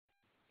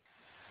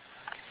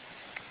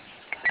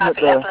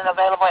Copy, Evelyn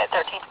available at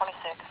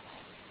 1326.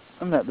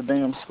 I'm at the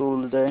Bingham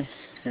School today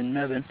in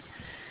Mebane,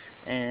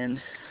 and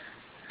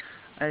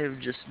I have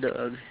just dug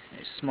a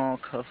small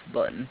cuff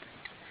button,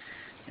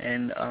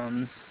 and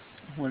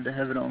wanted to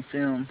have it on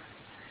film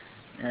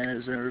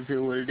as I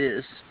reveal what it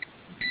is.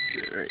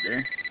 Get it right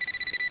there.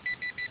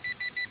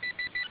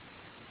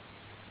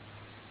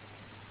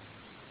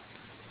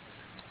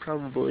 It's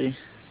probably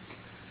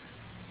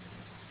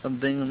a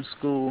Bingham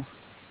School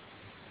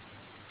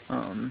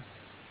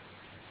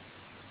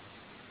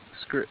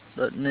script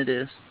button. It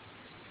is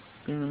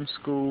Bingham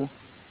School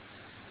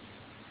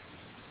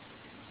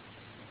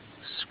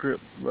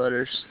script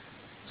letters.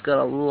 It's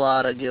got a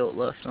lot of gilt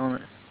left on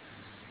it.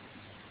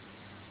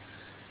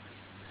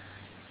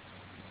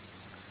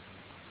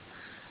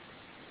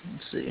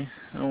 Let's see,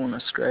 I don't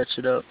want to scratch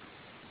it up.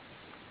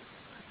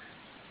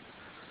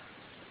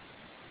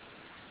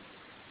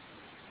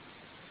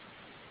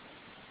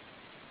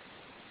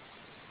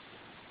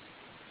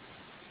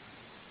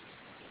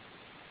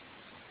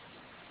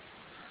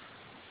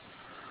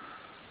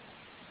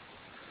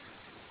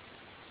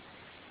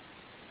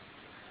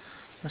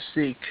 I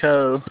see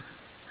Co,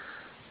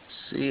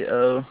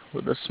 C-O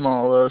with a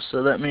small o,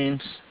 so that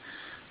means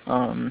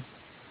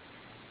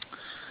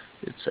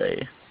it's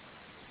a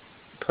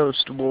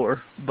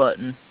post-war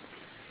button,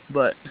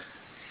 but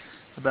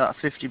about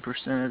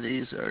 50% of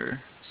these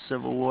are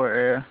Civil War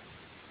era.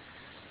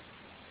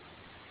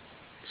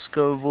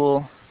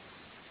 Scovills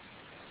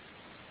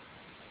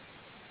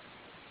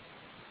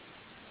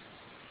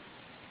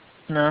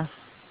No,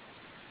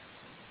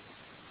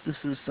 this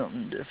is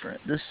something different.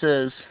 This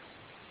says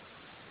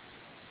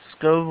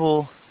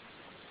Scovills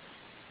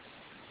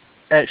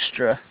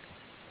Extra.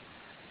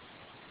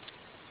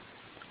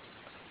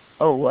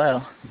 Oh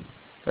wow,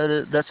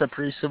 that's a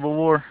pre-Civil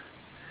War.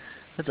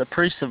 That's a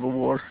pre-Civil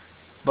War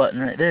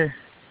button right there.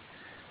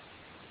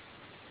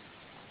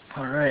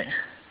 All right.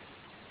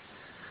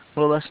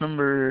 Well, that's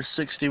number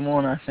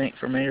 61, I think,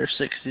 for me, or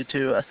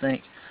 62, I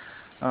think.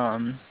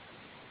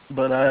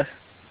 But I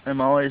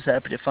am always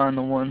happy to find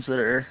the ones that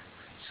are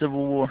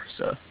Civil War.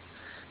 So,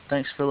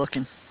 thanks for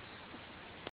looking.